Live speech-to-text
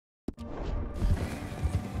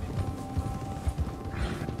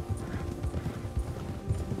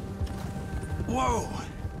Whoa!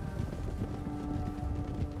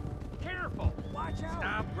 Careful! Watch out!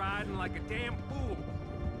 Stop riding like a damn fool!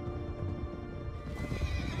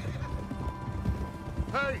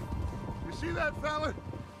 Hey, you see that fella?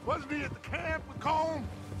 Wasn't he at the camp with Colm?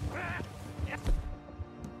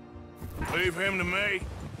 Leave him to me.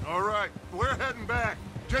 All right, we're heading back.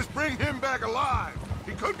 Just bring him back alive.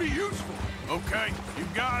 He could be useful. Okay, you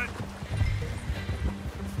got it.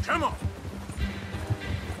 Come on.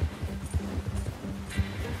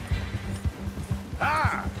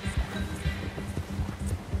 Ah!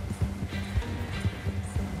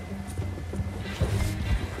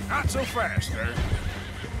 Not so fast, sir.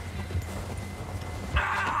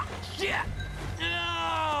 Ah! Shit!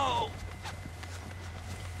 No!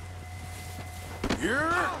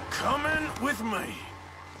 You're coming with me.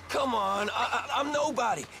 Come on, I'm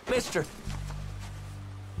nobody, mister.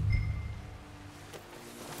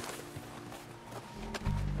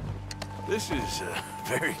 This is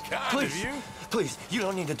very kind of you. Please, you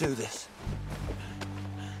don't need to do this.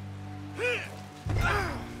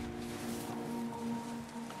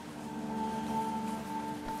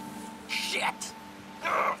 Shit!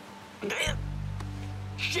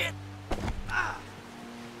 Shit!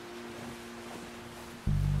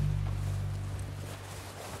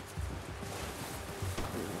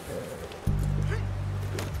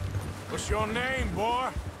 What's your name, boy?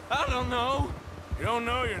 I don't know. You don't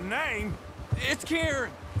know your name? It's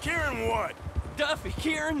Kieran. Kieran what? Duffy.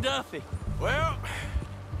 Kieran Duffy. Well,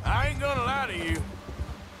 I ain't gonna lie to you.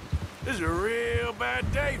 This is a real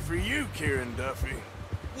bad day for you, Kieran Duffy.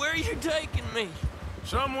 Where are you taking me?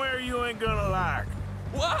 Somewhere you ain't gonna like.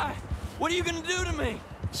 Why? What are you gonna do to me?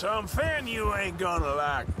 Something you ain't gonna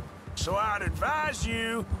like. So I'd advise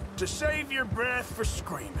you to save your breath for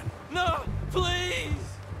screaming. No, please!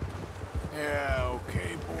 Yeah,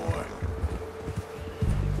 okay, boy.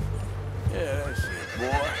 Yeah, that's it,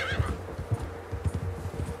 boy.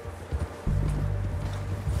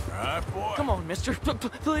 All right, boy? Come on, mister.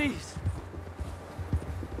 Please.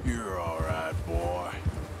 You're all right, boy.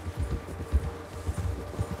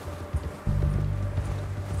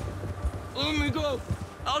 Let me go.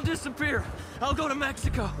 I'll disappear. I'll go to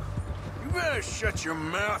Mexico. You better shut your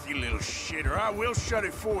mouth, you little shit, or I will shut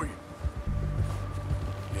it for you.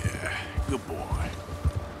 Yeah, good boy.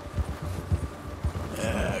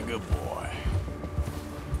 Yeah, good boy.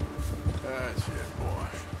 That's it, boy.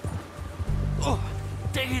 Oh,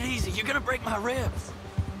 take it easy. You're gonna break my ribs.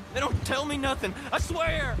 They don't tell me nothing. I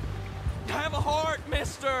swear. Have a heart,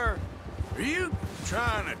 mister. Are you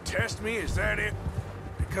trying to test me? Is that it?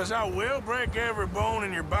 Because I will break every bone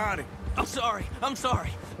in your body. I'm sorry. I'm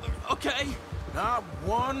sorry. Okay? Not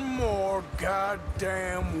one more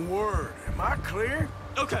goddamn word. Am I clear?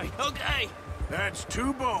 Okay, okay. That's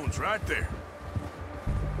 2 bones right there.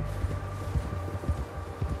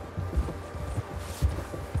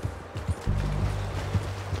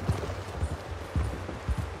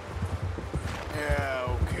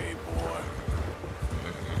 Yeah, okay, boy.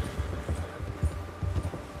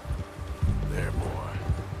 There, boy.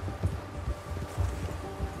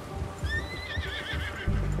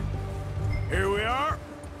 Here we are,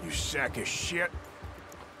 you sack of shit.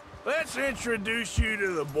 Let's introduce you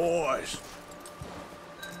to the boys.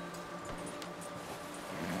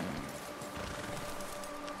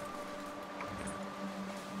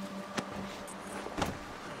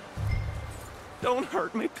 Don't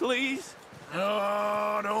hurt me, please.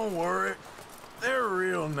 Oh, don't worry. They're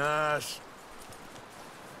real nice.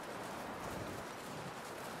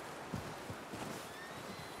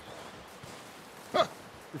 Huh.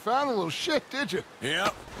 You found a little shit, did you?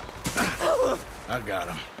 Yep. I got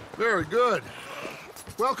him. Very good.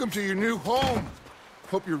 Welcome to your new home.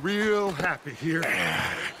 Hope you're real happy here.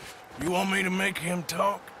 You want me to make him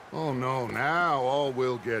talk? Oh, no. Now all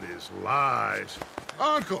we'll get is lies.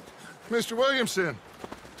 Uncle, Mr. Williamson,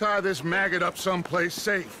 tie this maggot up someplace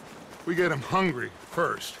safe. We get him hungry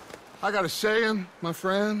first. I got a saying, my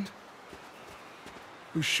friend.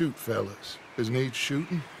 Who shoot fellas as need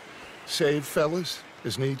shooting, save fellas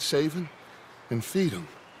as need saving, and feed 'em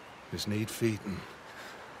as need feeding.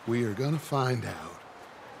 We are gonna find out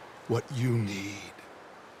what you need.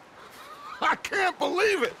 I can't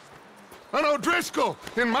believe it! An O'Driscoll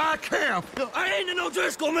in my camp! I ain't an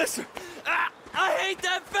O'Driscoll, mister. I hate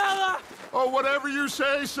that fella! Oh, whatever you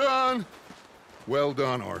say, son. Well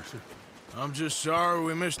done, Arthur. I'm just sorry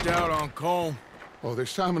we missed out on Colm. Oh,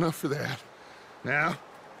 there's time enough for that. Now,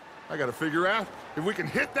 I gotta figure out if we can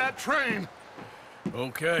hit that train.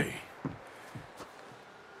 Okay.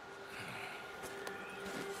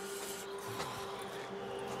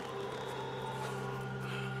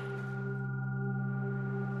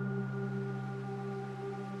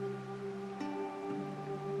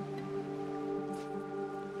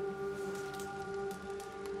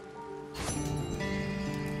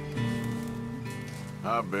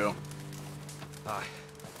 Hi, Bill.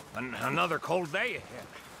 Another cold day ahead.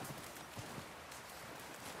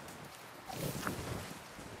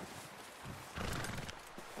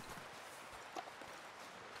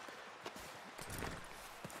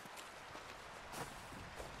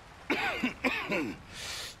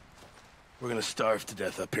 We're gonna starve to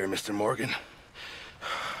death up here, Mr. Morgan.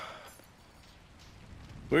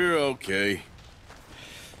 We're okay.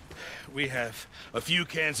 We have a few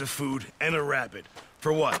cans of food and a rabbit.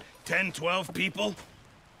 For what, 10, 12 people?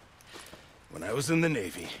 When I was in the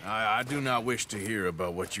Navy... I do not wish to hear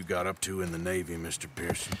about what you got up to in the Navy, Mr.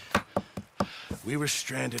 Pearson. We were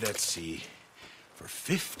stranded at sea for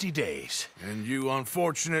 50 days. And you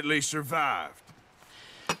unfortunately survived.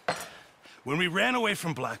 When we ran away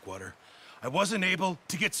from Blackwater, I wasn't able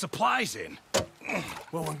to get supplies in.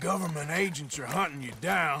 Well, when government agents are hunting you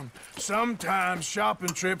down, sometimes shopping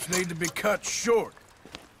trips need to be cut short.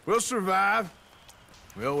 We'll survive.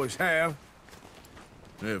 We always have.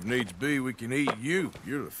 If needs be, we can eat you.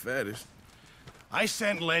 You're the fattest. I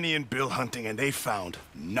sent Lenny and Bill hunting, and they found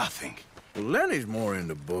nothing. Well, Lenny's more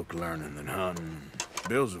into book learning than hunting.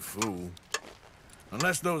 Bill's a fool.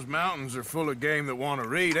 Unless those mountains are full of game that want to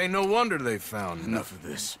read, ain't no wonder they found Enough of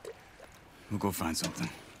this. We'll go find something.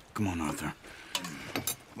 Come on, Arthur.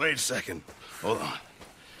 Wait a second. Hold on.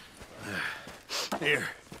 Here.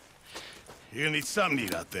 You're gonna need something to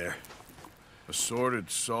eat out there. Assorted,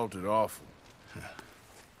 salted offal.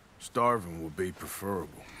 Starving would be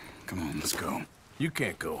preferable. Come on, let's go. You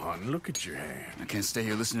can't go hunting. Look at your hand. I can't stay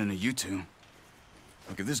here listening to you two.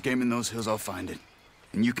 Look, if there's game in those hills, I'll find it.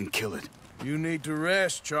 And you can kill it. You need to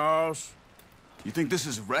rest, Charles. You think this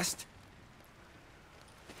is rest?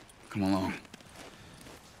 Come along.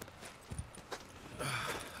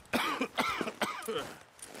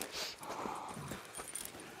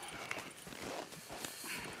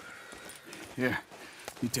 Here,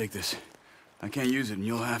 you take this. I can't use it, and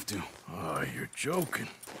you'll have to. Oh, you're joking.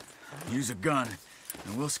 Use a gun,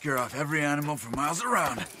 and we'll scare off every animal for miles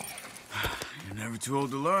around. You're never too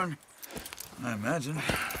old to learn, I imagine.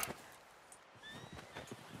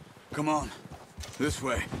 Come on, this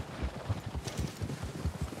way.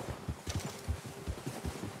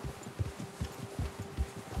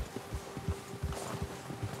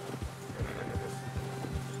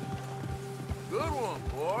 Good one,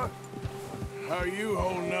 boy. How are you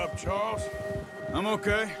holding up, Charles? I'm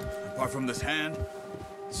okay, apart from this hand.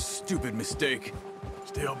 Stupid mistake.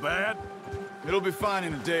 Still bad? It'll be fine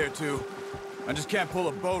in a day or two. I just can't pull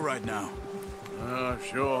a bow right now.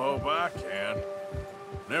 Sure hope I can.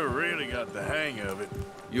 Never really got the hang of it.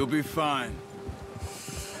 You'll be fine.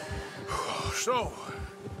 So,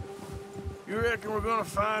 you reckon we're gonna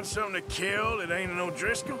find something to kill that ain't an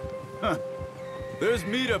O'Driscoll? There's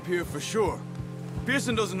meat up here for sure.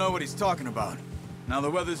 Pearson doesn't know what he's talking about. Now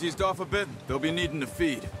the weather's eased off a bit, they'll be needing to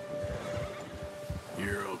feed.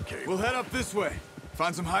 You're okay. We'll head up this way.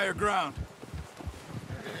 Find some higher ground.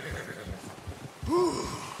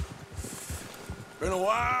 Been a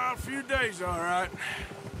wild few days, all right.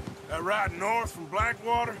 That ride north from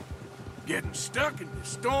Blackwater, getting stuck in the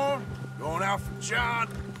storm, going out for John,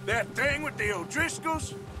 that thing with the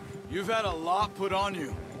O'Driscolls. You've had a lot put on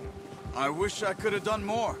you. I wish I could have done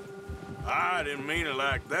more. I didn't mean it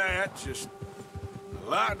like that, just a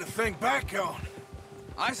lot to think back on.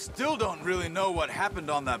 I still don't really know what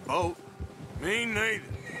happened on that boat. Me neither.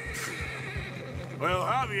 Well,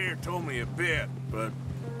 Javier told me a bit, but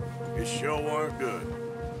it sure weren't good.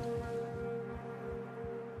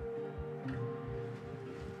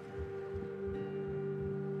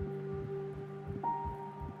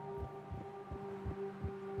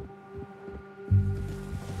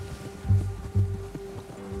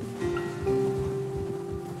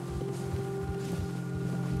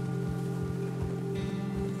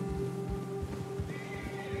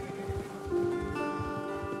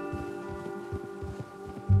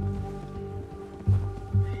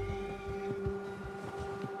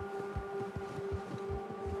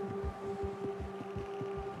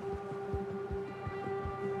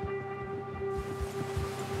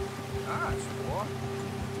 Nice, boy.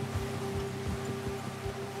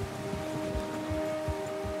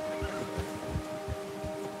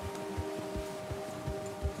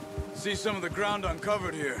 See some of the ground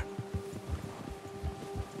uncovered here.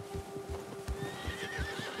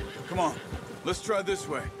 Come on, let's try this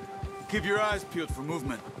way. Keep your eyes peeled for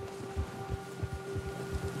movement.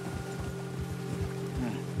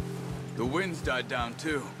 The wind's died down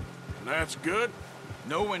too. That's good.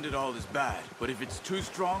 No wind at all is bad, but if it's too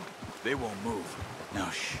strong, they won't move. Now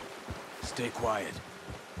shh, stay quiet.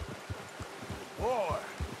 Boy.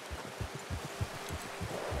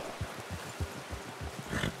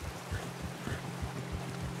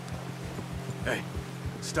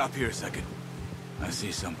 Stop here a second. I see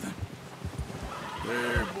something.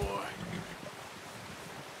 There, boy.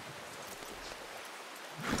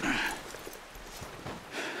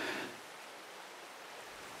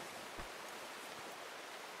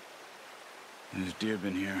 There's deer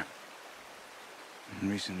been here.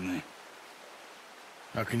 Recently.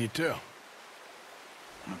 How can you tell?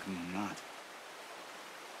 How come I'm not?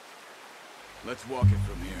 Let's walk it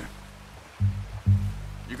from here.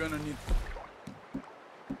 You're gonna need...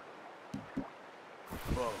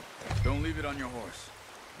 Whoa. Don't leave it on your horse.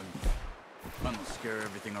 The gun will scare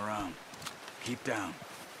everything around. Keep down.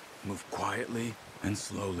 Move quietly and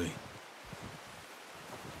slowly.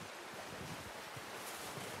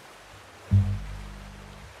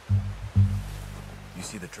 You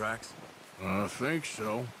see the tracks? I think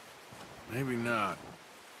so. Maybe not.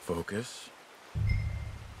 Focus.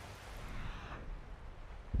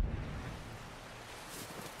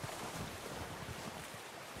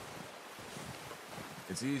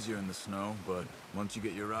 It's easier in the snow, but once you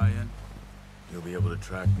get your eye in, you'll be able to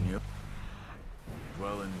track near,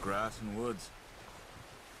 well in grass and woods.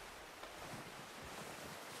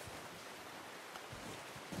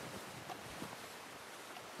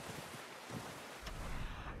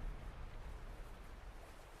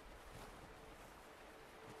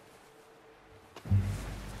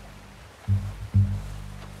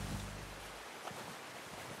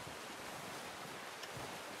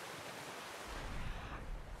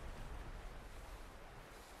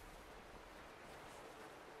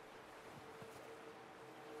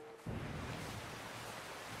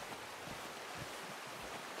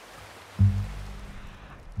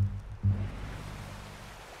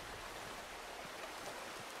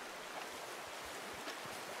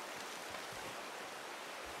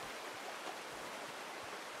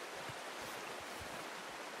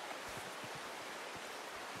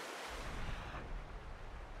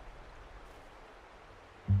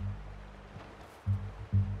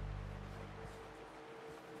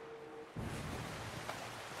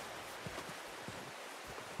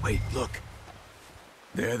 Wait, look.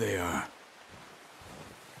 There they are.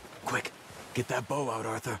 Quick, get that bow out,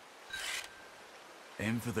 Arthur.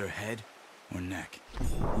 Aim for their head or neck.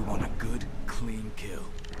 We want a good, clean kill.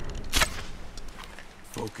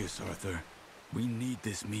 Focus, Arthur. We need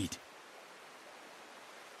this meat.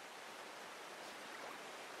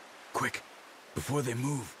 Quick, before they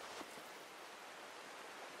move.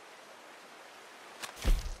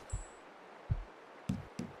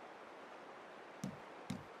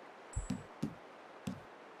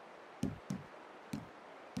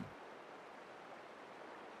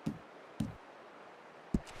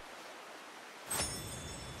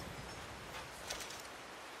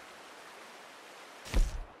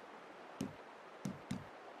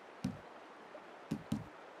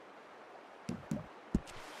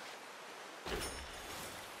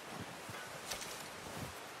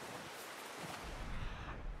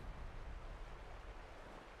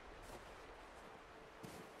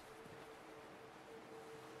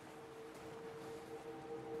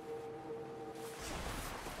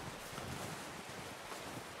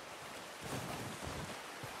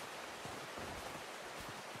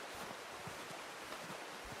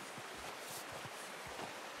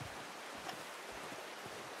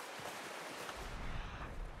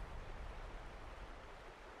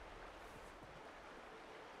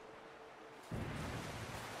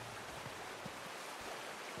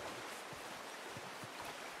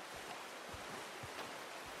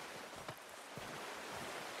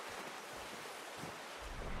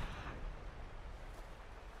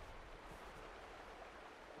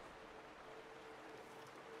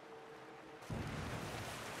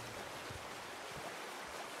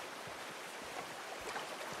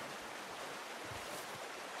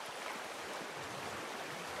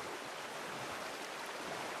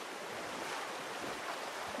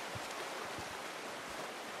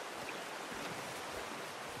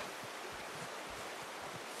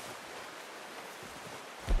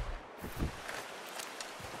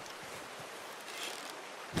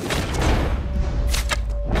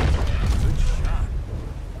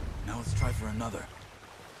 For another.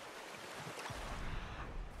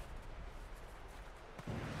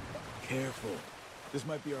 Careful. This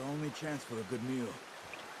might be our only chance for a good meal.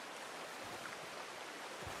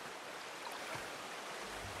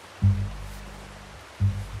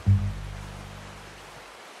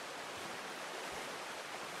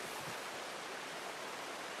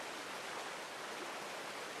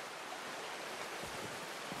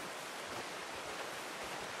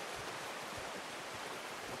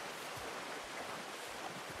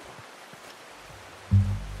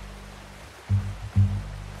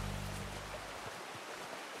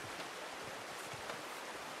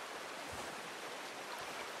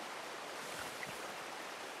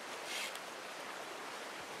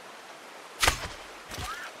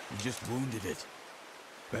 just wounded it.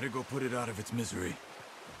 Better go put it out of its misery.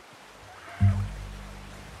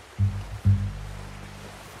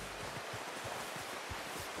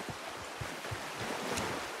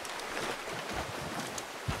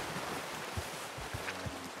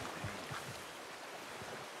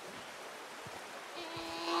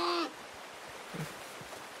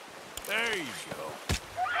 There you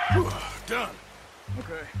go. Done.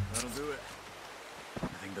 Okay, that'll do it. I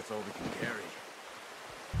think that's all we can carry.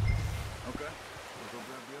 Okay, we'll go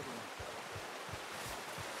grab the other one.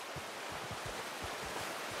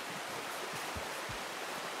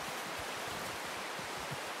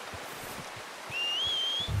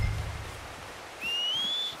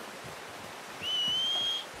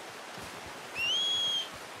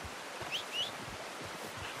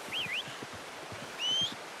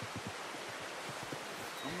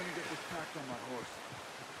 I'm gonna get this packed on my horse.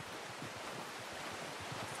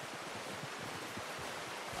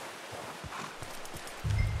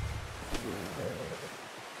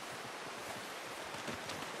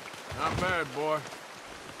 Not bad, boy.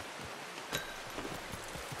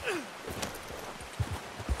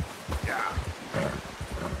 Yeah.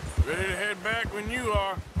 Ready to head back when you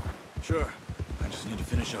are. Sure. I just need to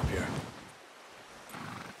finish up here.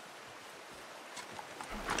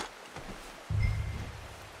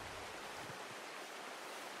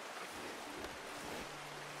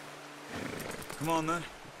 Come on, then.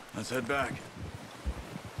 Let's head back.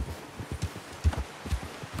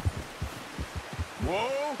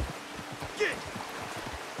 Whoa! Get!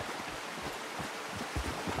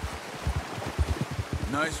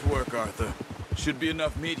 Nice work, Arthur. Should be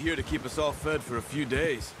enough meat here to keep us all fed for a few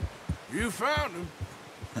days. You found him.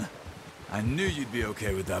 I knew you'd be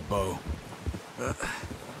okay with that bow.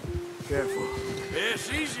 Careful.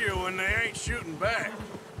 It's easier when they ain't shooting back.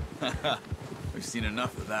 We've seen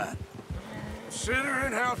enough of that.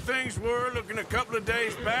 Considering how things were looking a couple of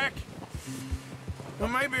days back, well,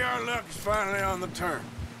 maybe our luck is finally on the turn.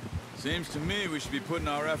 Seems to me we should be putting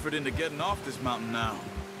our effort into getting off this mountain now.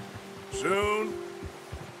 Soon.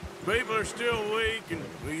 People are still weak, and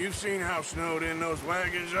well, you've seen how snowed in those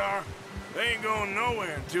wagons are. They ain't going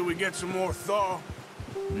nowhere until we get some more thaw.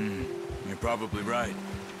 You're probably right.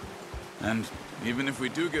 And even if we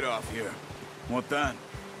do get off here, what then?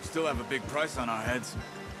 We still have a big price on our heads.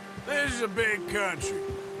 This is a big country.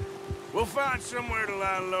 We'll find somewhere to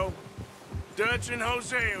lie low. Dutch and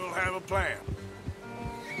Hosea will have a plan.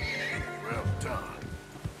 Well done.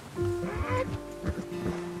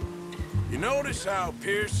 You notice how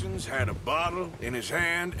Pearson's had a bottle in his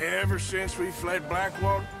hand ever since we fled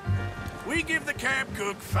Blackwater? We give the camp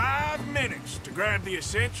cook 5 minutes to grab the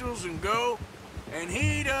essentials and go, and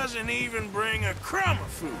he doesn't even bring a crumb of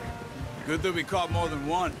food. Good that we caught more than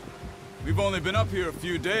one. We've only been up here a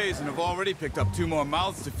few days and have already picked up 2 more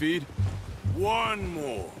mouths to feed. One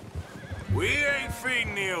more. We ain't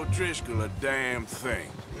feeding the O'Driscoll a damn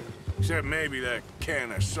thing. Except maybe that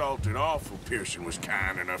can of salted offal Pearson was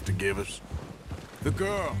kind enough to give us. The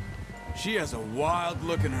girl. She has a wild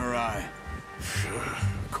look in her eye.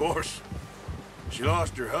 Of course. She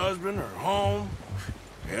lost her husband, her home,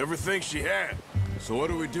 everything she had. So what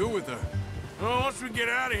do we do with her? Well, once we get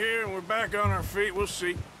out of here and we're back on our feet, we'll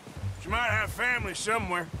see. She might have family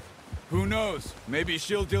somewhere. Who knows? Maybe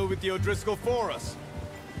she'll deal with the O'Driscoll for us.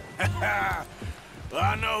 Well,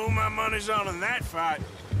 I know who my money's on in that fight.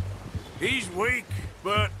 He's weak,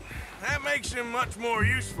 but that makes him much more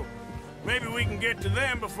useful. Maybe we can get to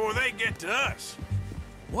them before they get to us.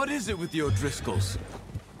 What is it with the O'Driscolls?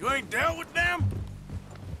 You ain't dealt with them?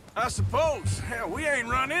 I suppose. Hell, we ain't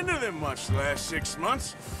run into them much the last 6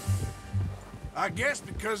 months. I guess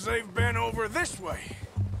because they've been over this way.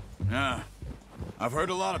 Yeah. I've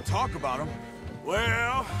heard a lot of talk about them.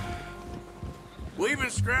 Well, we've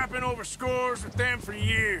been scrapping over scores with them for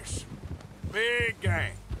years. Big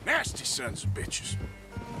gang. Nasty sons of bitches.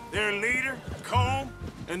 Their leader, Colm,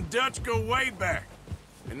 and Dutch go way back.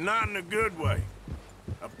 And not in a good way.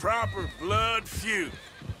 A proper blood feud.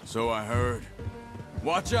 So I heard.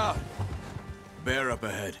 Watch out! Bear up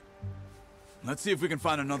ahead. Let's see if we can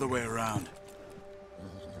find another way around.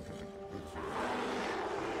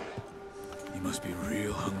 You must be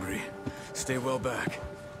real hungry. Stay well back.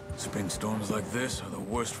 Spring storms like this are the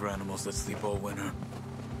worst for animals that sleep all winter.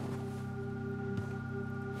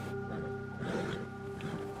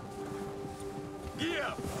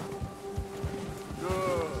 Yeah.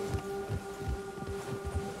 Good.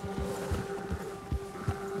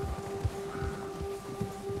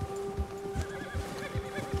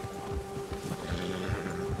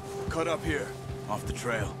 Cut up here, off the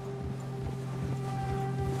trail.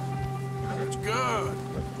 That's good.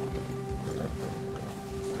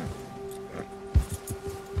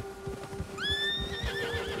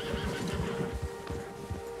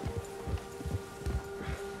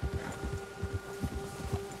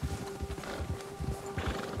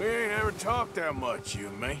 talk that much, you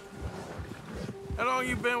and me. How long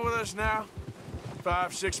you been with us now?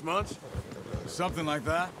 5, 6 months? Something like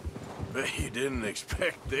that? Bet you didn't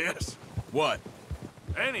expect this. What?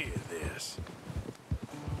 Any of this.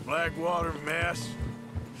 Blackwater mess.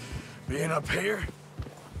 Being up here?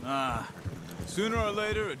 Nah. Sooner or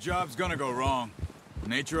later, a job's gonna go wrong.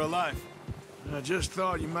 Nature of life. I just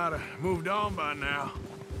thought you might have moved on by now.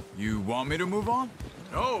 You want me to move on?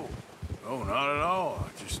 No. No, not at all.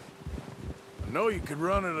 I know you could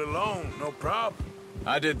run it alone, no problem.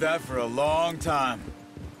 I did that for a long time.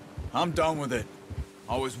 I'm done with it.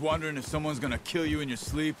 Always wondering if someone's gonna kill you in your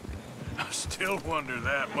sleep. I still wonder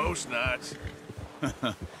that most nights.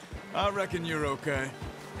 I reckon you're okay.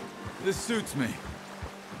 This suits me.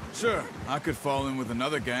 Sure, I could fall in with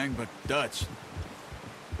another gang, but Dutch...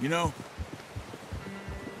 You know,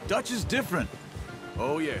 Dutch is different.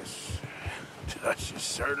 Oh, yes. Dutch is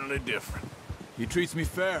certainly different. He treats me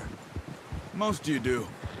fair. Most of you do.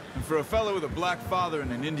 And for a fellow with a black father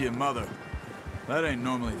and an Indian mother, that ain't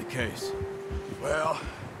normally the case. Well,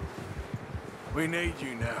 we need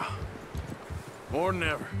you now. More than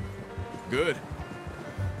ever. Good.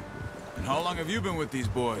 And how long have you been with these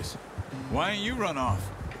boys? Why ain't you run off?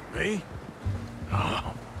 Me?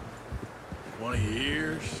 Oh, 20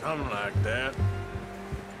 years, something like that.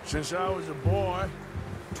 Since I was a boy.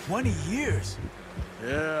 20 years?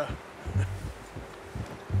 Yeah.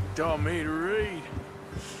 Taught me to read.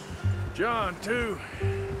 John, too.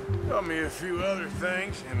 Taught me a few other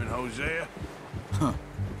things, him and Hosea. Huh.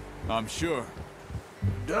 I'm sure.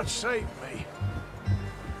 Dutch saved me.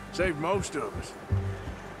 Saved most of us.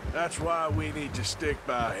 That's why we need to stick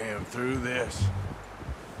by him through this.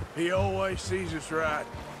 He always sees us right.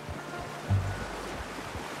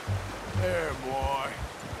 There, boy.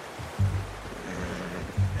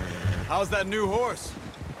 How's that new horse?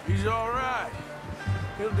 He's all right.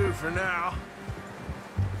 He'll do for now.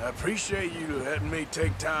 I appreciate you letting me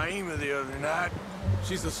take Taima the other night.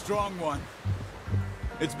 She's a strong one.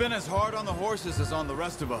 It's been as hard on the horses as on the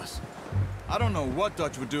rest of us. I don't know what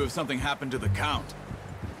Dutch would do if something happened to the Count.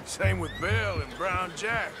 Same with Bill and Brown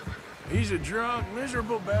Jack. He's a drunk,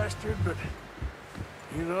 miserable bastard, but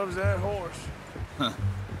he loves that horse. Huh.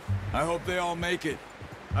 I hope they all make it.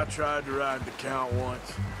 I tried to ride the Count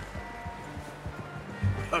once.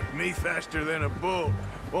 Bucked me faster than a bull.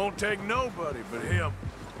 Won't take nobody but him.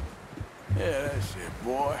 Yeah, that's it,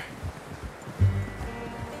 boy.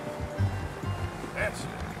 That's it.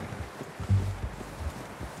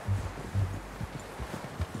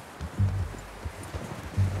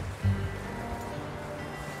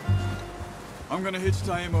 I'm gonna hitch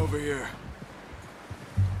Taima over here.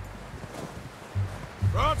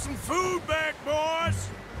 Brought some food back, boys!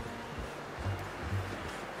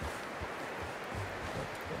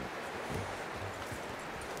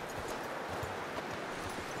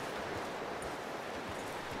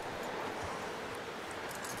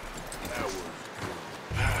 That was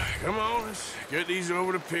good. Come on, let's get these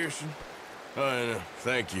over to Pearson. Oh, and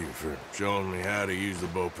thank you for showing me how to use the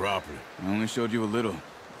bow properly. I only showed you a little.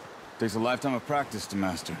 Takes a lifetime of practice to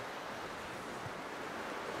master.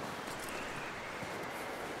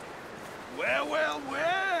 Well, well,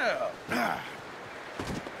 well.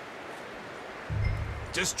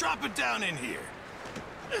 Just drop it down in here.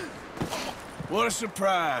 What a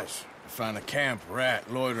surprise. To find a camp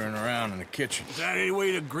rat loitering around in the kitchen. Is that any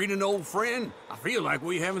way to greet an old friend? I feel like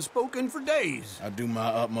we haven't spoken for days. I do my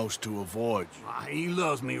utmost to avoid you. He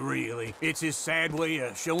loves me, really. It's his sad way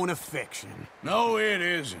of showing affection. No, it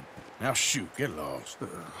isn't. Now shoot, get lost.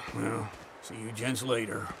 Well, see you gents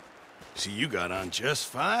later. See, you got on just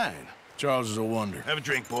fine. Charles is a wonder. Have a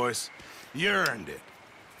drink, boys. You earned it.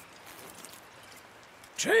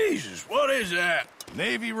 Jesus, what is that?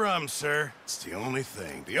 Navy rum, sir. It's the only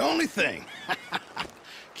thing. The only thing.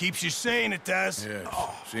 Keeps you sane, it does. Yes,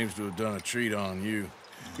 seems to have done a treat on you.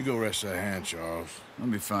 You go rest that hand, Charles. I'll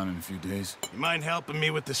be fine in a few days. You mind helping me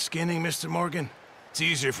with the skinning, Mr. Morgan? It's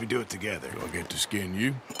easier if we do it together. Do I get to skin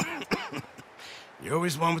you? You're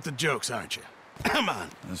always one with the jokes, aren't you? Come on.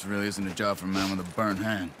 This really isn't a job for a man with a burnt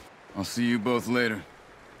hand. I'll see you both later.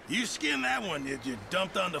 You skinned that one you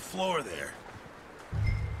dumped on the floor there.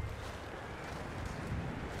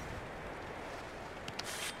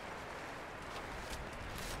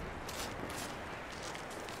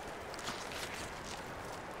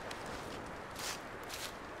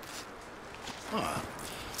 Huh.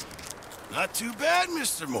 Not too bad,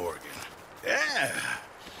 Mr. Morgan. Yeah.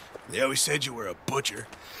 They always said you were a butcher.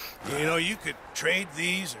 You know, you could trade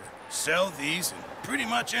these or sell these in pretty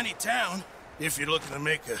much any town. If you're looking to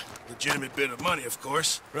make a legitimate bit of money, of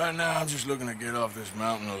course. Right now, I'm just looking to get off this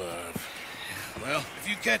mountain alive. Well, if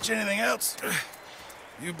you catch anything else,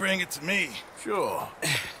 you bring it to me. Sure.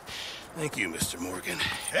 Thank you, Mr. Morgan.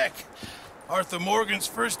 Heck, Arthur Morgan's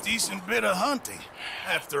first decent bit of hunting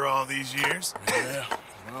after all these years. Yeah,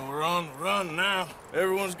 well, we're on the run now.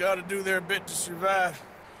 Everyone's got to do their bit to survive.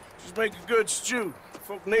 Just make a good stew.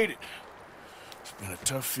 Folk need it. It's been a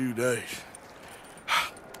tough few days.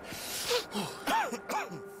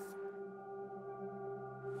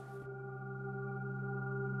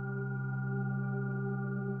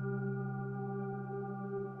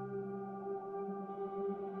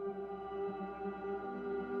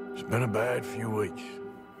 It's been a bad few weeks,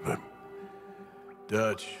 but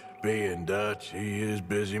Dutch being Dutch, he is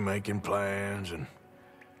busy making plans, and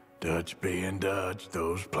Dutch being Dutch,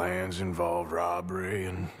 those plans involve robbery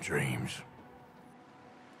and dreams.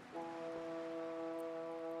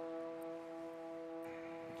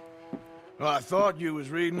 Well, I thought you was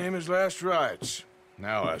reading him his last rites.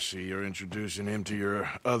 Now I see you're introducing him to your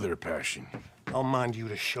other passion. I'll mind you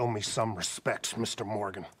to show me some respect, Mr.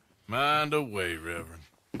 Morgan. Mind away, Reverend.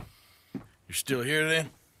 You still here, then?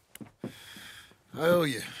 I owe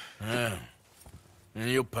you. Yeah. And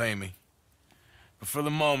you'll pay me. But for the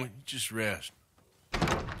moment, just rest.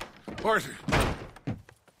 Arthur,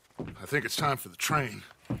 I think it's time for the train.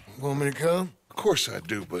 Want me to come? Of course I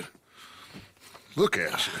do, but look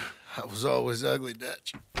at you. I was always ugly,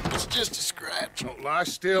 Dutch. It's just a scratch. Don't lie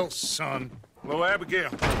still, son. Hello, Abigail.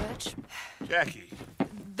 Dutch, Jackie.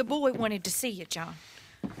 the boy wanted to see you, John.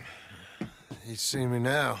 He's seen me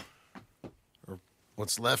now. Or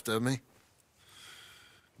what's left of me.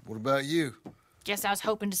 What about you? Guess I was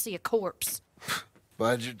hoping to see a corpse.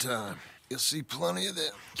 Bide your time. You'll see plenty of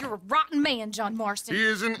them. You're a rotten man, John Marston. He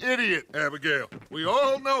is an idiot, Abigail. We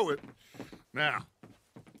all know it. Now,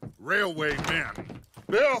 railway men.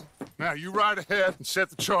 Bill, now you ride ahead and set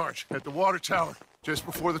the charge at the water tower just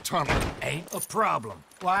before the tunnel. Ain't a problem.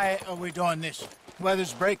 Why are we doing this?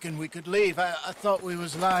 Weather's breaking. We could leave. I thought we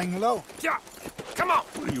was lying low. Yeah, come on.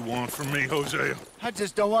 What do you want from me, Hosea? I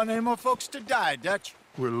just don't want any more folks to die, Dutch.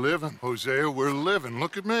 We're living, Hosea. We're living.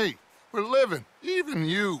 Look at me. We're living. Even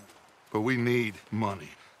you. But we need money.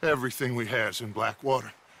 Everything we has in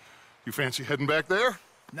Blackwater. You fancy heading back there?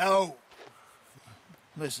 No.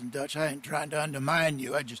 Listen, Dutch, I ain't trying to undermine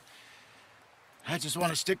you. I just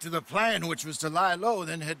want to stick to the plan, which was to lie low,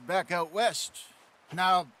 then head back out west.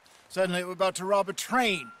 Now, suddenly we're about to rob a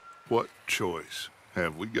train. What choice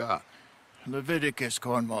have we got? Leviticus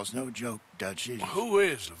Cornwall's no joke, Dutch. Who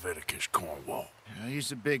is Leviticus Cornwall?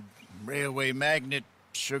 He's a big railway magnate,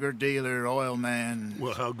 sugar dealer, oil man.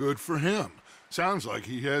 Well, how good for him. Sounds like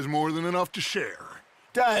he has more than enough to share.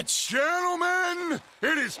 Dutch! Gentlemen,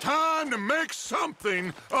 it is time to make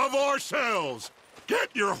something of ourselves.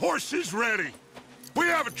 Get your horses ready. We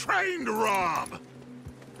have a train to rob.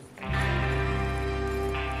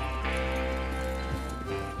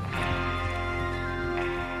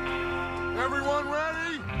 Everyone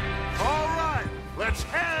ready? All right, let's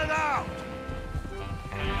head out.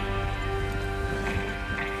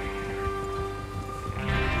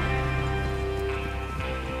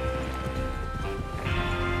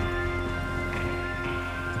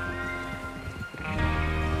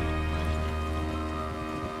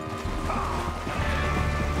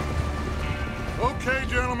 Okay,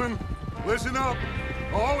 gentlemen, listen up,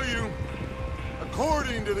 all of you.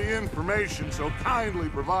 According to the information so kindly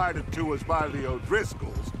provided to us by the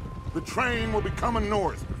O'Driscolls, the train will be coming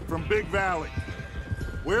north from Big Valley.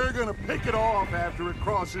 We're gonna pick it off after it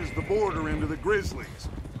crosses the border into the Grizzlies.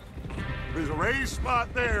 There's a raised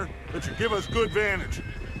spot there that should give us good vantage.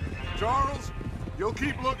 Charles, you'll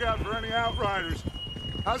keep lookout for any outriders.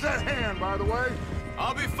 How's that hand, by the way?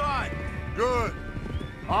 I'll be fine. Good.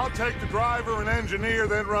 I'll take the driver and engineer,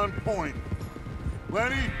 then run point.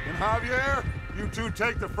 Lenny and Javier, you two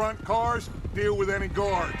take the front cars, deal with any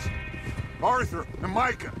guards. Arthur and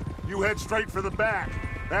Micah, you head straight for the back.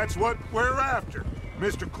 That's what we're after.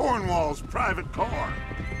 Mr. Cornwall's private car.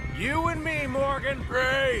 You and me, Morgan.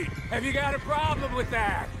 Great! Have you got a problem with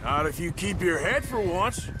that? Not if you keep your head for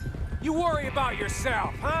once. You worry about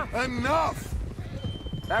yourself, huh? Enough!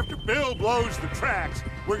 After Bill blows the tracks,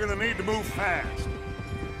 we're gonna need to move fast.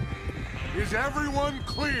 Is everyone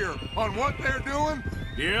clear on what they're doing?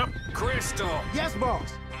 Yep. Crystal. Yes,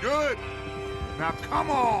 boss. Good. Now come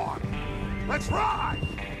on. Let's ride.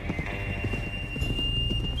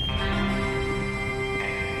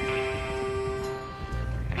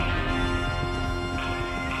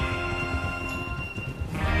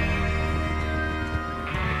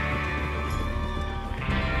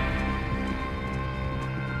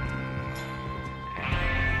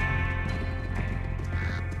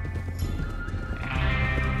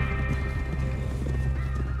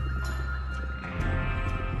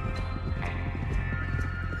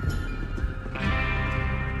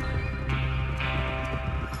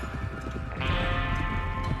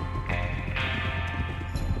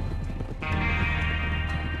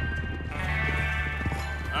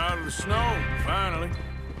 the snow, finally.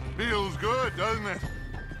 Feels good, doesn't it?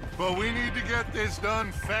 But we need to get this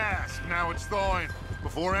done fast, now it's thawing,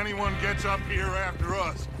 before anyone gets up here after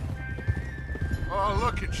us. Oh,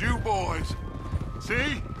 look at you boys.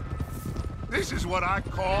 See? This is what I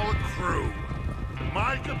call a crew.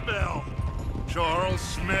 Micah Bell, Charles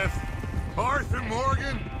Smith, Arthur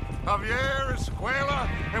Morgan, Javier Escuela,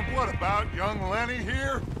 and what about young Lenny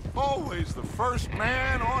here? Always the first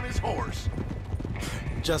man on his horse.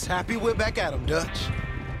 Just happy we're back at him, Dutch.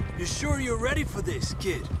 You sure you're ready for this,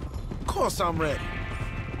 kid? Of course I'm ready.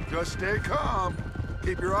 Just stay calm.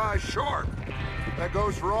 Keep your eyes sharp. That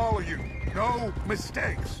goes for all of you. No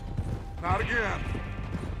mistakes. Not again.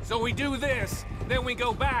 So we do this, then we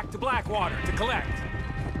go back to Blackwater to collect.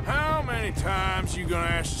 How many times you gonna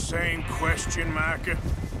ask the same question, Micah?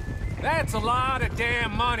 That's a lot of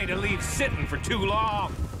damn money to leave sitting for too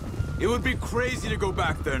long. It would be crazy to go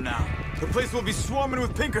back there now. The place will be swarming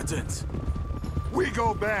with Pinkertons. We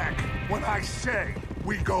go back when I say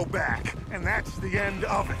we go back, and that's the end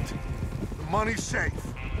of it. The money's safe.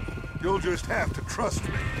 You'll just have to trust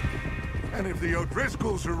me. And if the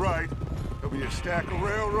O'Driscolls are right, there'll be a stack of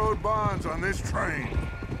railroad bonds on this train.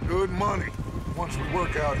 Good money, once we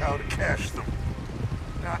work out how to cash them.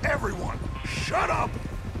 Now everyone, shut up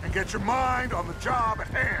and get your mind on the job at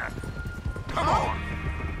hand. Come on!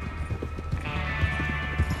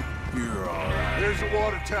 You're all right. There's the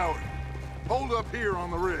water tower. Hold up here on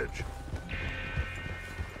the ridge.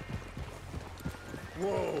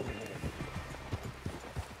 Whoa.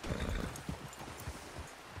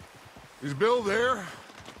 Is Bill there?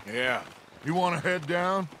 Yeah. You want to head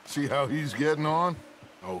down, see how he's getting on?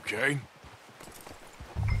 Okay.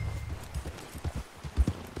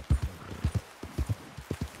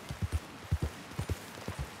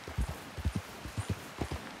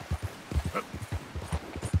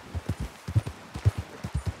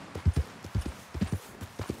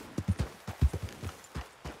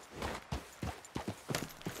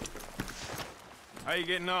 How you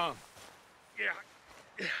getting on?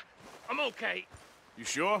 Yeah, I'm okay. You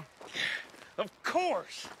sure? Of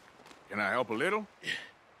course. Can I help a little?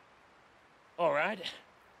 All right.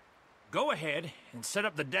 Go ahead and set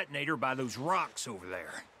up the detonator by those rocks over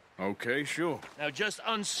there. Okay, sure. Now just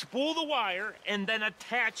unspool the wire and then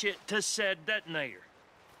attach it to said detonator.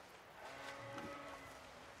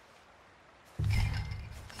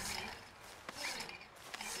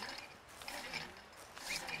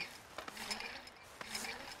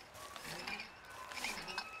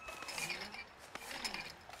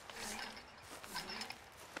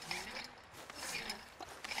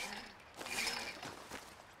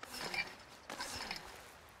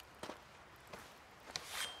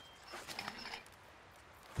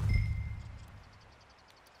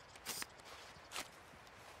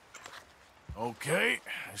 Okay,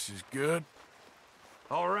 this is good.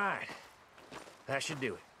 All right. That should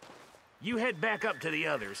do it. You head back up to the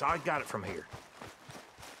others. I got it from here.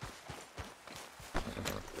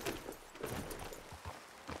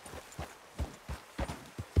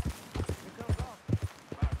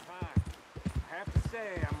 I have to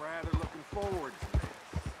say, I'm rather looking forward to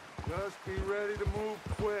this. Just be ready to move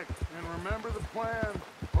quick, and remember the plan.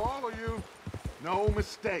 All of you, no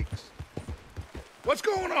mistakes. What's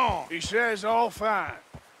going on? He says all fine.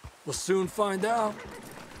 We'll soon find out.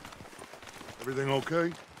 Everything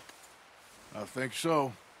okay? I think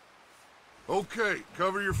so. Okay,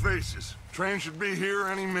 cover your faces. Train should be here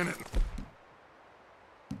any minute.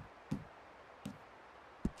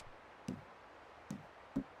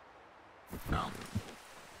 Now.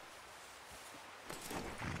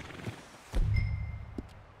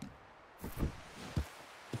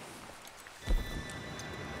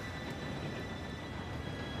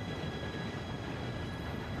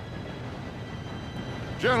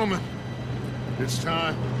 Gentlemen, it's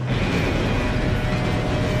time.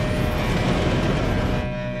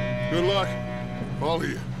 Good luck, all of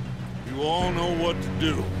you. You all know what to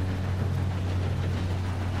do.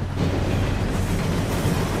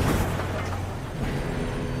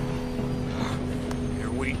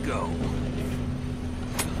 Here we go.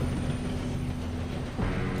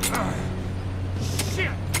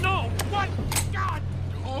 Shit! No! What? God!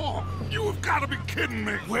 Oh, you have got to be kidding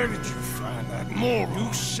me. Where did you find that? Moron.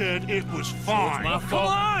 You said it was fine. My fault.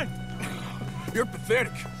 Come on! You're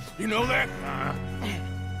pathetic. You know that?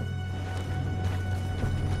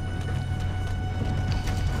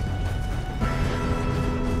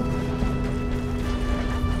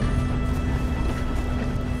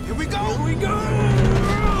 Here we go! Here we go!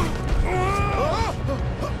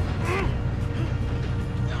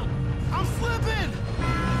 I'm slipping!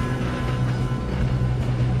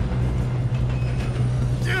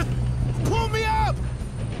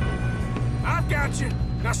 got you.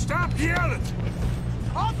 Now stop yelling.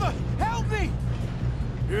 Arthur, help me!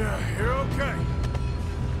 Yeah, you're okay.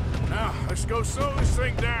 Now, let's go slow this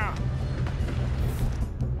thing down.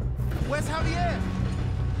 Where's Javier?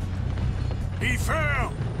 He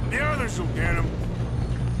fell. The others will get him.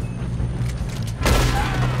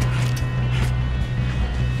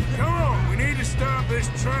 Come on, we need to stop this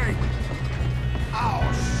train. Oh,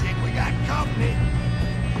 shit, we got company.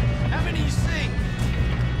 How many you see?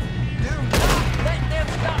 Do not let them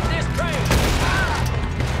stop this train!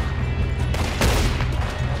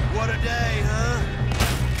 What a day, huh?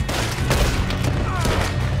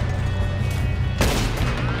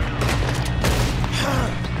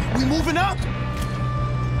 We moving up?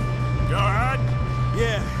 You all right?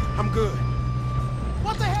 Yeah, I'm good.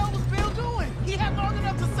 What the hell was Bill doing? He had long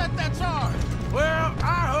enough to set that charge. Well,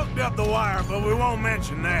 I hooked up the wire, but we won't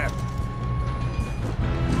mention that.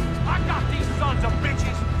 I got these sons of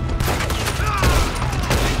bitches!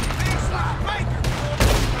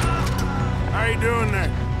 How you doing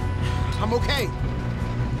there? I'm okay.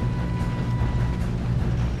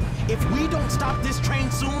 If we don't stop this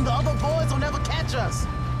train soon, the other boys will never catch us.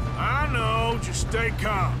 I know, just stay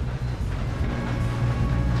calm.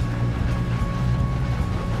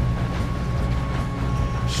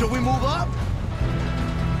 Should we move up?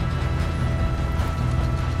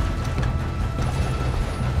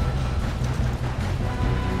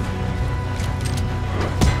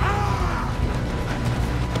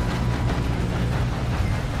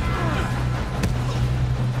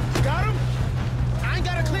 Got him? I ain't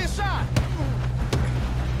got a clear shot.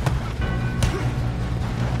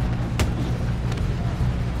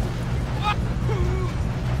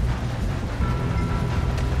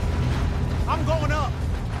 I'm going up.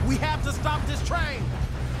 We have to stop this train.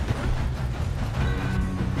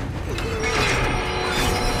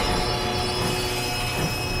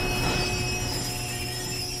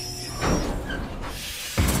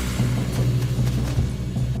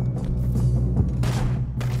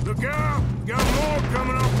 Look out! Got more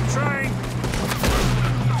coming off the train!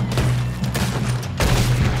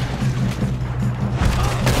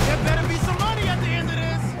 There better be some money at the end of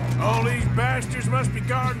this. All these bastards must be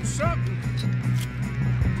guarding something.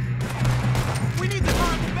 We need to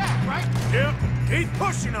find them back, right? Yep, keep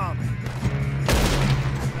pushing on me.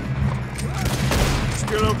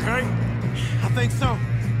 Still okay? I think so.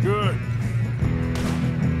 Good.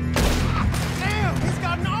 Damn, he's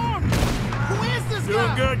got an arm. Who is this Doing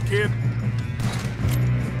guy? good, kid.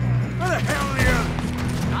 Where the hell are the others?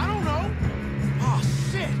 I don't know. Oh,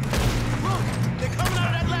 shit. Look, they're coming out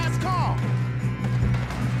of that last car.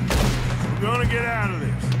 We're gonna get out of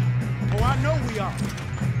this. Oh, I know we are.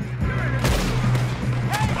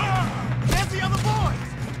 Hey! There's the other boys!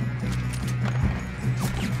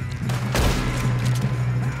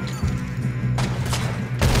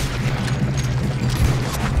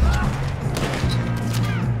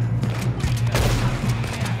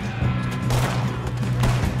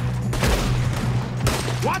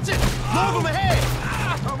 Watch it! Move them ahead!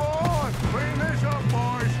 Come on, clean this up,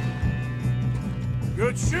 boys.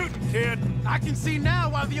 Good shooting, kid. I can see now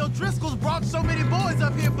why the O'Driscolls brought so many boys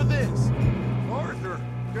up here for this. Arthur,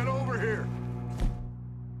 get over here.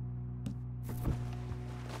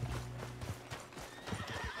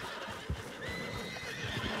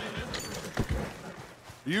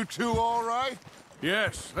 You two all right?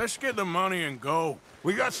 Yes, let's get the money and go.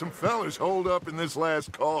 We got some fellas holed up in this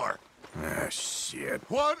last car. Ah, shit.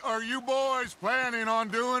 What are you boys planning on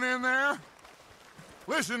doing in there?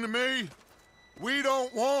 Listen to me. We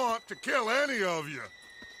don't want to kill any of you.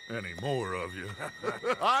 Any more of you.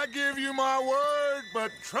 I give you my word,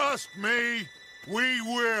 but trust me, we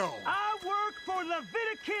will. I work for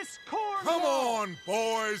Leviticus Cornwall. Come on,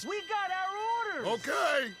 boys. We got our orders.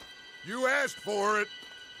 Okay. You asked for it.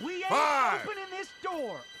 We ain't 5, opening this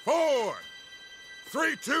door. 4,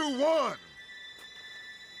 3, 2, 1.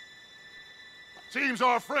 Seems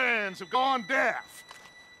our friends have gone deaf.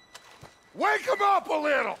 Wake them up a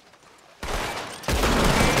little.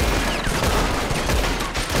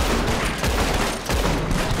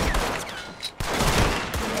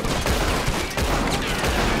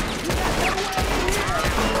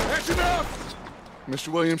 That's enough! Mr.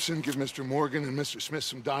 Williamson, give Mr. Morgan and Mr. Smith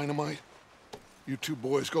some dynamite. You two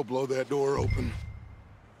boys go blow that door open.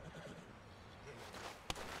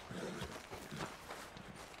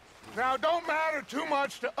 Now, it don't matter too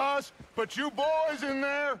much to us, but you boys in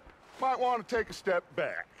there might want to take a step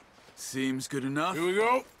back. Seems good enough. Here we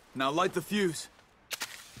go. Now light the fuse.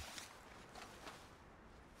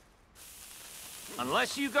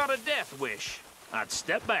 Unless you got a death wish, I'd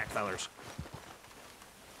step back, fellers.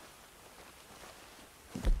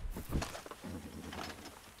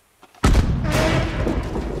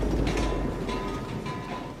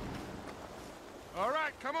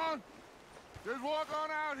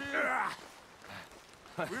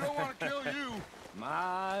 We don't want to kill you.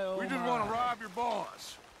 My, oh We just my. want to rob your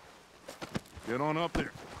boss. Get on up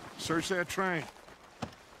there. Search that train.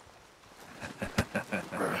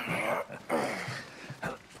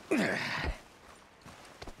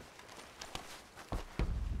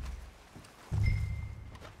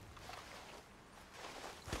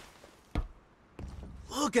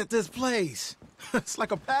 Look at this place. It's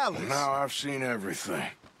like a palace. Now I've seen everything.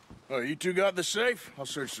 Oh, you two got the safe? I'll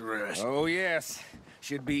search the rest. Oh, yes.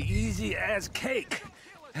 Should be easy as cake.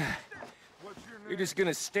 You're just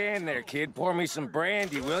gonna stand there, kid. Pour me some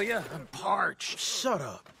brandy, will ya? I'm parched. Shut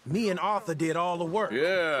up. Me and Arthur did all the work.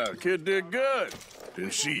 Yeah, the kid did good.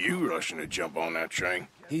 Didn't see you rushing to jump on that train.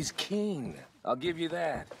 He's keen. I'll give you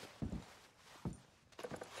that.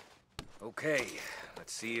 Okay,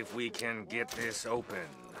 let's see if we can get this open.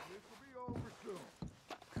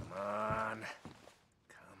 Come on.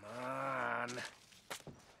 Come on.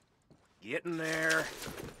 Get in there.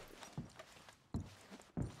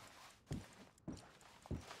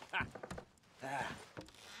 Ha. Ah.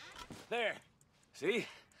 There. See?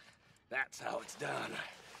 That's how it's done.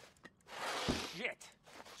 Shit.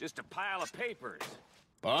 Just a pile of papers.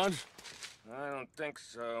 Bonds? I don't think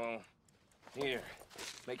so. Here.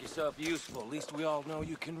 Make yourself useful. At least we all know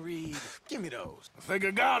you can read. Give me those. I think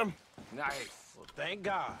I got him. Nice. Well, thank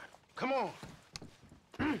God. Come on.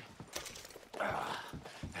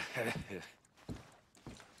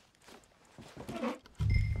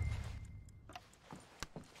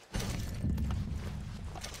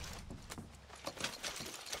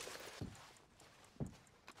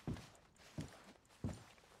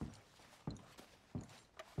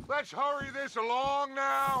 Let's hurry this along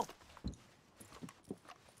now.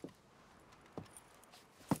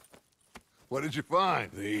 What did you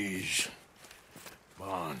find? These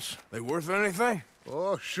bonds. They worth anything?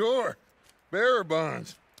 Oh, sure. Bearer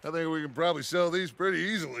bonds. I think we can probably sell these pretty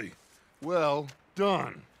easily. Well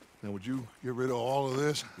done. Now, would you get rid of all of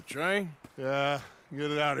this? The train? Yeah,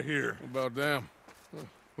 get it out of here. What about them?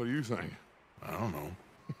 What do you think? I don't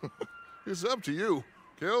know. It's up to you.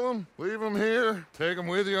 Kill them, leave them here, take them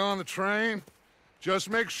with you on the train. Just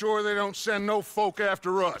make sure they don't send no folk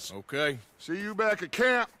after us. Okay. See you back at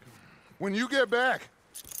camp. When you get back,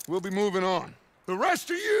 we'll be moving on. The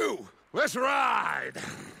rest of you, let's ride!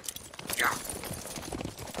 Yeah.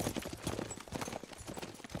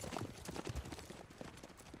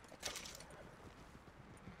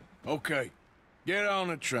 Okay. Get on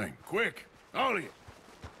the train. Quick. All of you.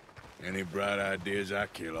 Any bright ideas, I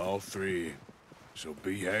kill all three of you. So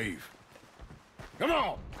behave. Come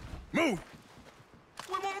on! Move!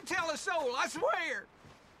 We won't tell a soul, I swear.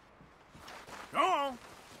 Go on!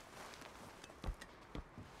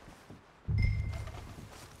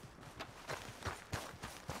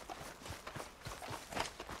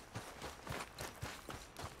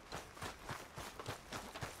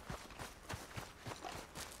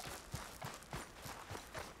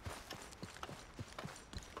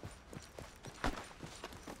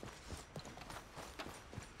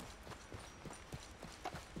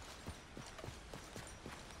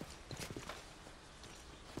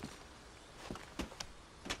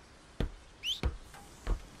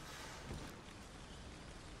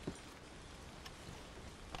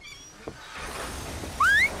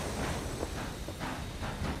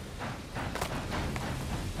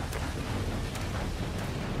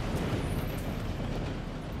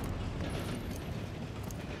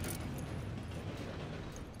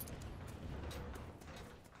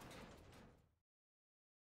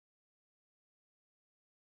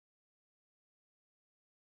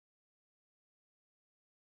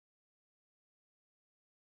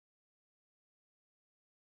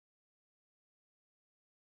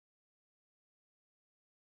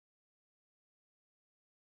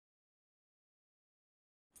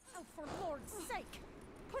 Oh, for Lord's sake!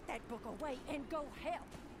 Put that book away and go help!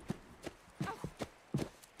 Oh,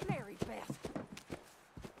 Mary Beth.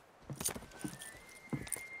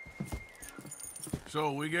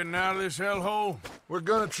 So, we getting out of this hellhole? We're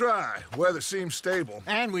gonna try. Weather seems stable.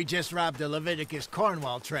 And we just robbed the Leviticus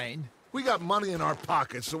Cornwall train. We got money in our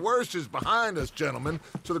pockets. The worst is behind us, gentlemen.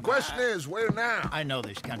 So the question is, where now? I know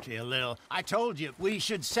this country a little. I told you, we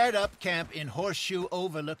should set up camp in Horseshoe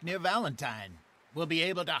Overlook near Valentine. We'll be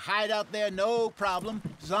able to hide out there no problem,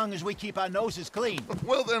 as long as we keep our noses clean.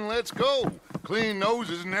 Well, then let's go. Clean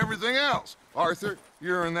noses and everything else. Arthur,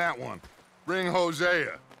 you're in that one. Bring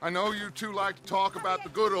Hosea. I know you two like to talk about the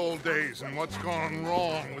good old days and what's gone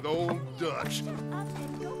wrong with old Dutch.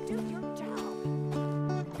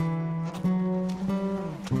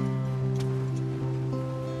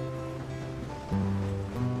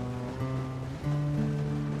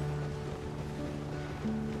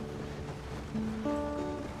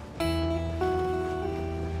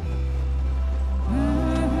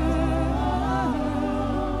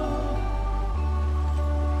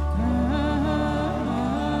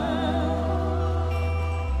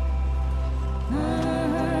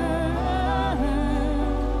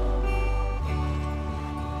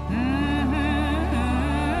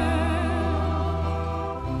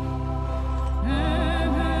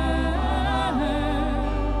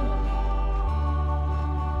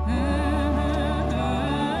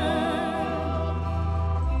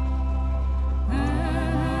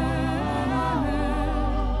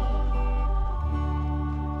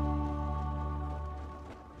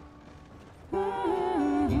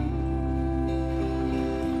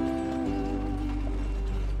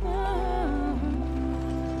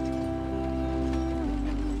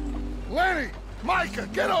 Micah,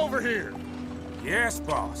 get over here! Yes,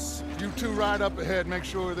 boss. You two ride up ahead, make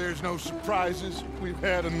sure there's no surprises. We've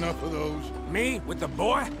had enough of those. Me with the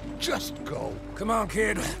boy? Just go. Come on,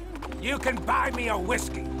 kid. You can buy me a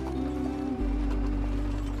whiskey.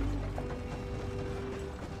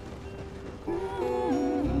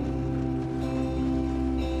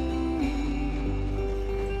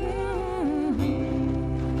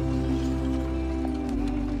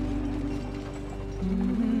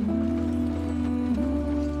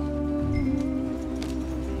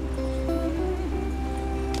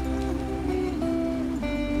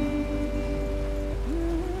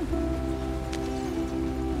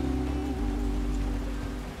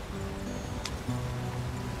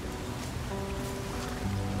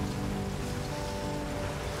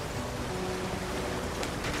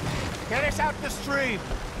 Get us out the stream.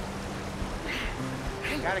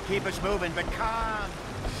 Gotta keep us moving, but calm.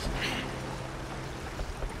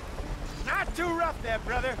 Not too rough there,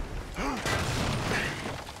 brother.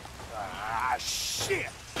 Ah, shit!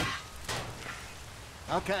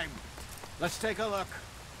 Okay, let's take a look.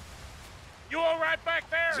 You all right back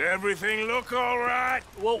there? Does everything look all right?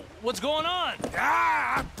 Well, what's going on?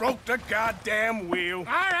 Ah, I broke the goddamn wheel. All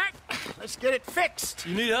right, let's get it fixed.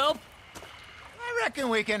 You need help? I reckon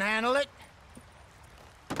we can handle it.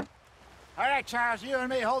 All right, Charles, you and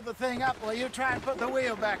me hold the thing up while you try and put the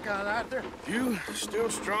wheel back on, Arthur. You still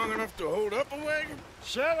strong enough to hold up a wagon?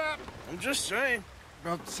 Shut up. I'm just saying.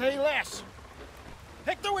 Don't say less.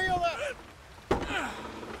 Pick the wheel up.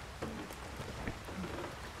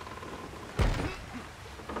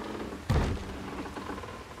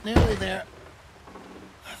 Nearly there.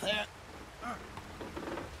 There.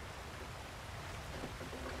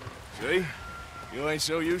 See? You ain't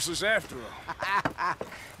so useless after all.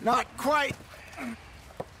 Not quite.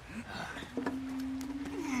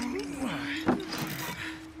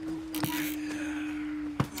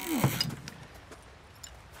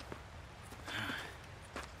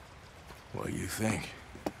 What do you think?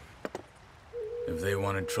 If they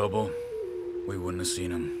wanted trouble, we wouldn't have seen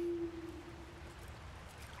them.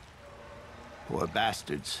 Poor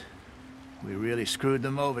bastards. We really screwed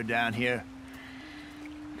them over down here.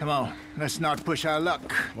 Come on, let's not push our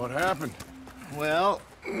luck. What happened? Well,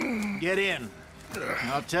 get in.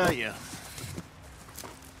 I'll tell you.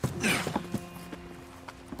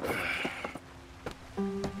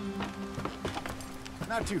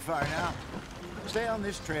 Not too far now. Stay on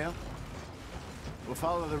this trail. We'll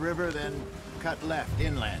follow the river, then cut left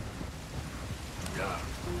inland.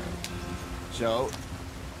 So,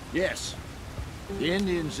 yes, the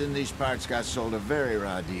Indians in these parts got sold a very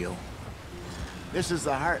raw deal. This is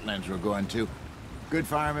the heartlands we're going to. Good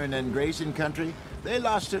farming and grazing country, they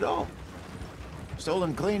lost it all.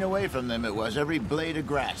 Stolen clean away from them it was, every blade of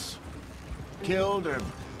grass. Killed or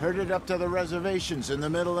herded up to the reservations in the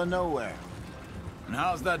middle of nowhere. And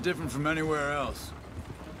how's that different from anywhere else?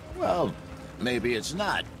 Well, maybe it's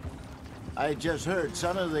not. I just heard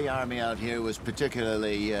some of the army out here was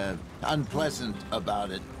particularly, unpleasant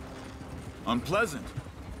about it. Unpleasant?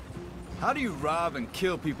 How do you rob and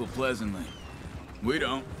kill people pleasantly? We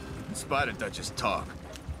don't, in spite of Dutch's talk.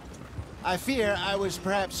 I fear I was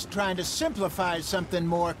perhaps trying to simplify something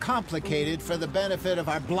more complicated for the benefit of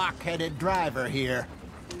our block-headed driver here.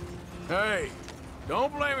 Hey,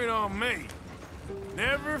 don't blame it on me.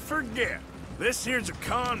 Never forget, this here's a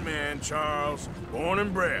con man, Charles, born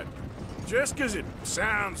and bred. Just 'cause it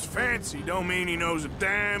sounds fancy don't mean he knows a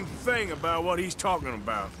damn thing about what he's talking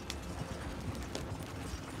about.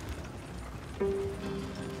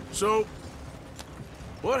 So,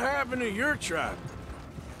 what happened to your tribe?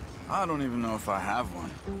 I don't even know if I have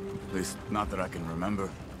one. At least, not that I can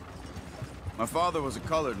remember. My father was a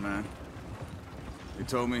colored man. He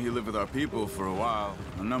told me he lived with our people for a while.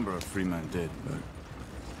 A number of free men did, but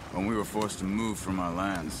when we were forced to move from our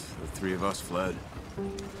lands, the three of us fled.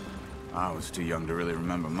 I was too young to really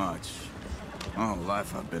remember much. My whole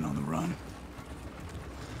life I've been on the run.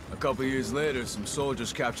 A couple years later, some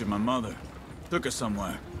soldiers captured my mother. Took her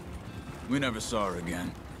somewhere. We never saw her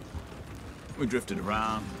again. We drifted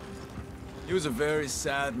around. He was a very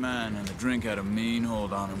sad man, and the drink had a mean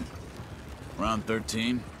hold on him. Around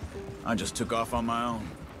 13, I just took off on my own.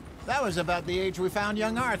 That was about the age we found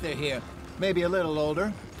young Arthur here. Maybe a little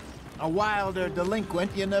older. A wilder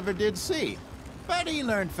delinquent you never did see. But he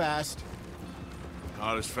learned fast.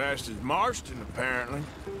 Not as fast as Marston, apparently.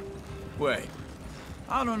 Wait,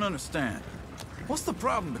 I don't understand. What's the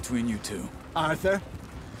problem between you two? Arthur?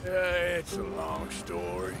 It's a long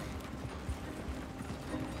story.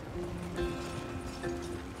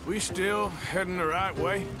 We still heading the right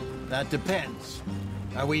way? That depends.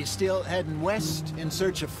 Are we still heading west in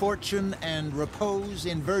search of fortune and repose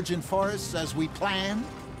in virgin forests as we planned?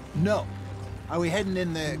 No. Are we heading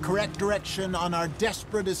in the correct direction on our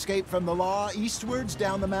desperate escape from the law eastwards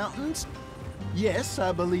down the mountains? Yes,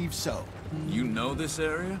 I believe so. You know this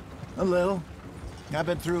area? A little. I've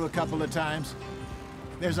been through a couple of times.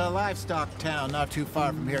 There's a livestock town not too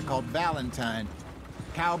far from here called Valentine.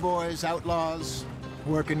 Cowboys, outlaws,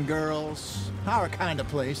 working girls, our kind of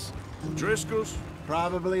place. Driscoll's?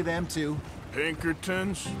 Probably them too.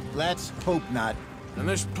 Pinkertons? Let's hope not. And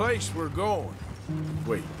this place we're going.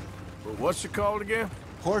 Wait, but what's it called again?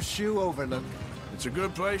 Horseshoe Overlook. It's a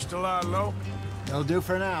good place to lie low? It'll do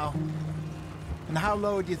for now. And how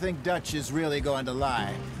low do you think Dutch is really going to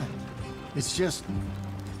lie? It's just,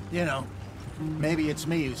 you know, maybe it's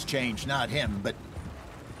me who's changed, not him, but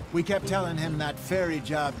we kept telling him that ferry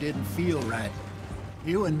job didn't feel right.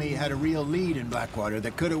 You and me had a real lead in Blackwater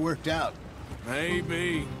that could have worked out.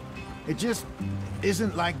 Maybe. It just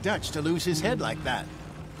isn't like Dutch to lose his head like that.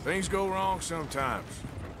 Things go wrong sometimes.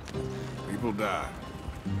 People die.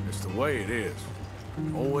 It's the way it is.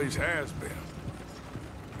 Always has been.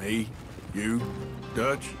 Me, you,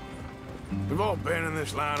 Dutch. We've all been in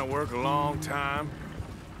this line of work a long time.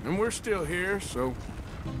 And we're still here, so...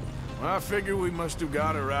 I figure we must have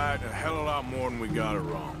got it right a hell of a lot more than we got it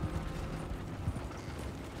wrong.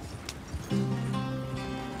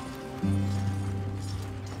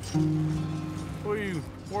 What are you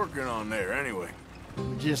working on there, anyway?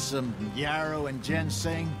 Just some yarrow and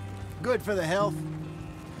ginseng. Good for the health.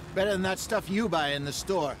 Better than that stuff you buy in the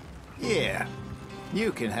store. Yeah,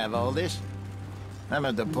 you can have all this. I'm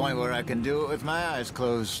at the point where I can do it with my eyes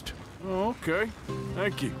closed. Oh, okay.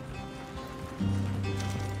 Thank you.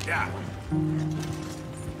 Yeah.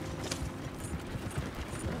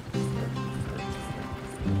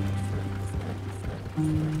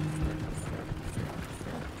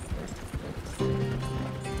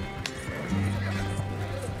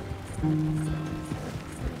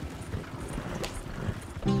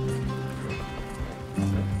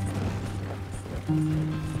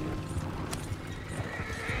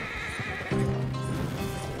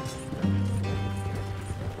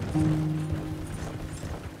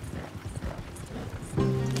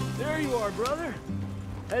 There you are, brother.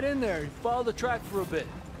 Head in there and follow the track for a bit.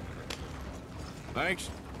 Thanks.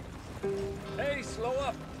 Hey, slow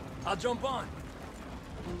up. I'll jump on.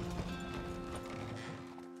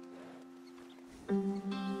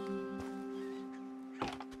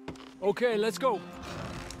 Okay, let's go.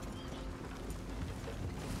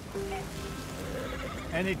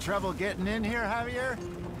 Any trouble getting in here, Javier?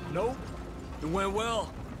 Nope. It went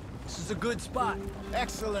well. This is a good spot.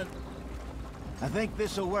 Excellent. I think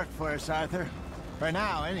this'll work for us, Arthur. For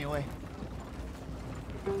now, anyway.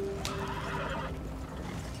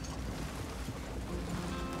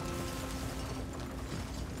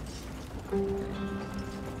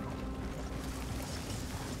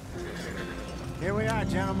 Here we are,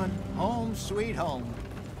 gentlemen. Home sweet home.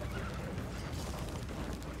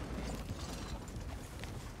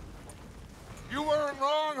 You weren't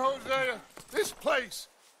wrong, Hosea. This place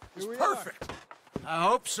is perfect. I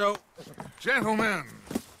hope so. Gentlemen,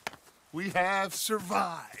 we have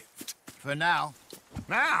survived. For now.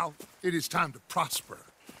 Now, it is time to prosper.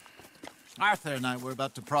 Arthur and I were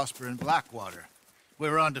about to prosper in Blackwater. We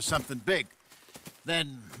were onto something big.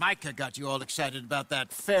 Then Micah got you all excited about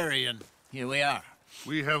that ferry, and here we are.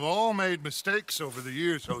 We have all made mistakes over the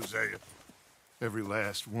years, Hosea. Every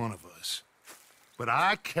last one of us. But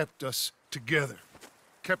I kept us together.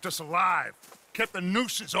 Kept us alive. Kept the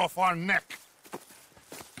nooses off our neck.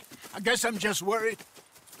 I guess I'm just worried.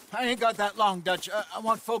 I ain't got that long, Dutch. I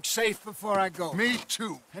want folks safe before I go. Me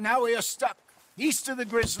too. And now we are stuck, east of the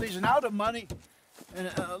Grizzlies and out of money, and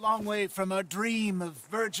a long way from our dream of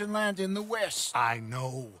virgin land in the west. I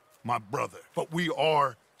know, my brother, but we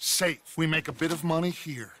are safe. We make a bit of money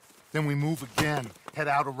here. Then we move again, head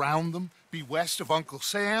out around them, be west of Uncle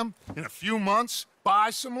Sam. In a few months, buy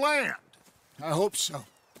some land. I hope so.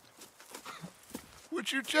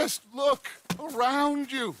 Would you just look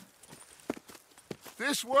around you?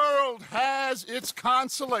 This world has its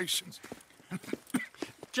consolations.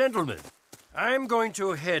 Gentlemen, I'm going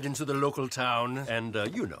to head into the local town and,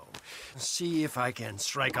 you know, see if I can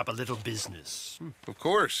strike up a little business. Of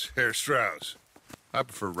course, Herr Strauss. I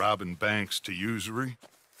prefer robbing banks to usury.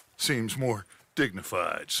 Seems more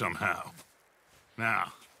dignified somehow.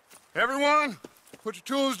 Now, everyone, put your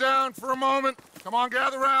tools down for a moment. Come on,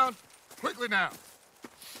 gather round. Quickly now.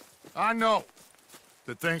 I know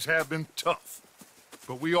that things have been tough,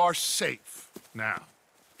 but we are safe now,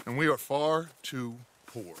 and we are far too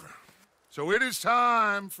poor. So it is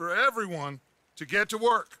time for everyone to get to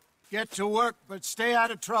work. Get to work, but stay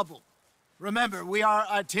out of trouble. Remember, we are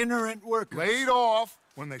itinerant workers. Laid off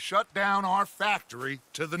when they shut down our factory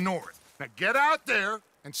to the north. Now get out there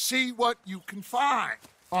and see what you can find.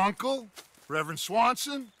 Uncle, Reverend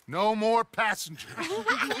Swanson, no more passengers.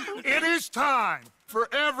 It is time for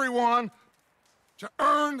everyone to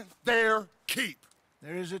earn their keep.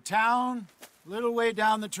 There is a town a little way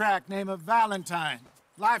down the track named Valentine.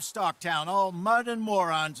 Livestock town, all mud and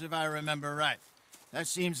morons, if I remember right. That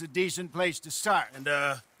seems a decent place to start. And,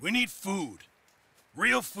 we need food.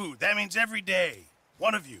 Real food. That means every day.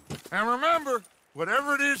 One of you. And remember,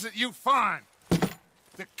 whatever it is that you find,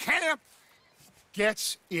 the camp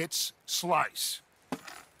gets its slice.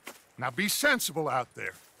 Now be sensible out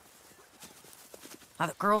there. Now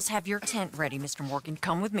the girls have your tent ready, Mr. Morgan.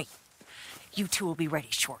 Come with me. You two will be ready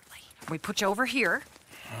shortly. We put you over here.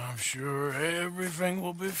 I'm sure everything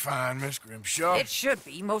will be fine, Miss Grimshaw. It should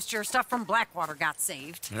be. Most of your stuff from Blackwater got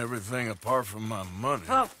saved. Everything apart from my money.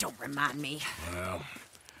 Oh, don't remind me. Well,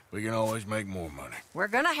 we can always make more money. We're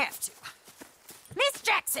gonna have to. Miss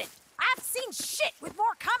Jackson, I've seen shit with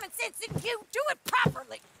more common sense than you. Do it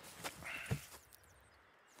properly.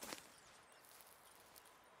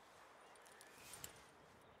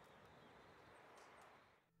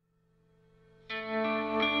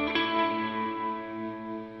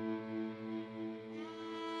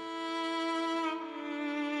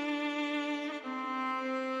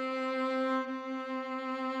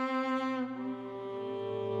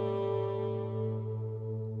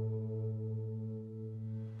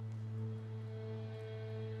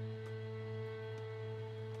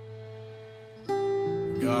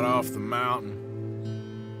 Got off the mountain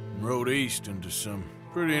and rode east into some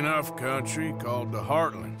pretty enough country called the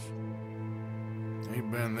Heartlands.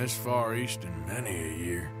 Ain't been this far east in many a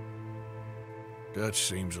year. Dutch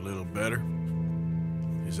seems a little better.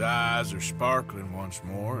 His eyes are sparkling once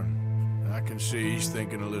more, and I can see he's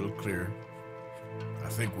thinking a little clearer. I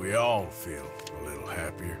think we all feel a little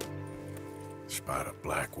happier, in spite of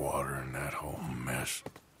Blackwater and that whole mess.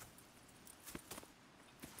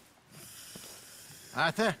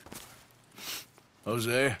 Arthur?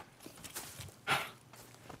 Hosea?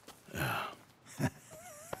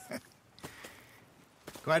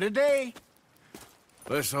 Quite a day.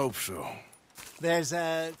 Let's hope so. There's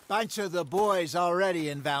a bunch of the boys already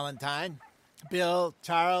in Valentine. Bill,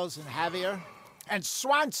 Charles, and Javier. And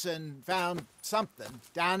Swanson found something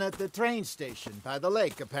down at the train station by the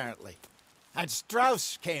lake, apparently. And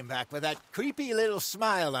Strauss came back with that creepy little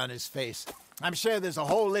smile on his face. I'm sure there's a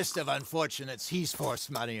whole list of unfortunates he's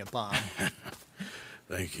forced money upon.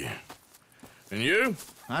 Thank you. And you?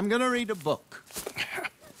 I'm gonna read a book.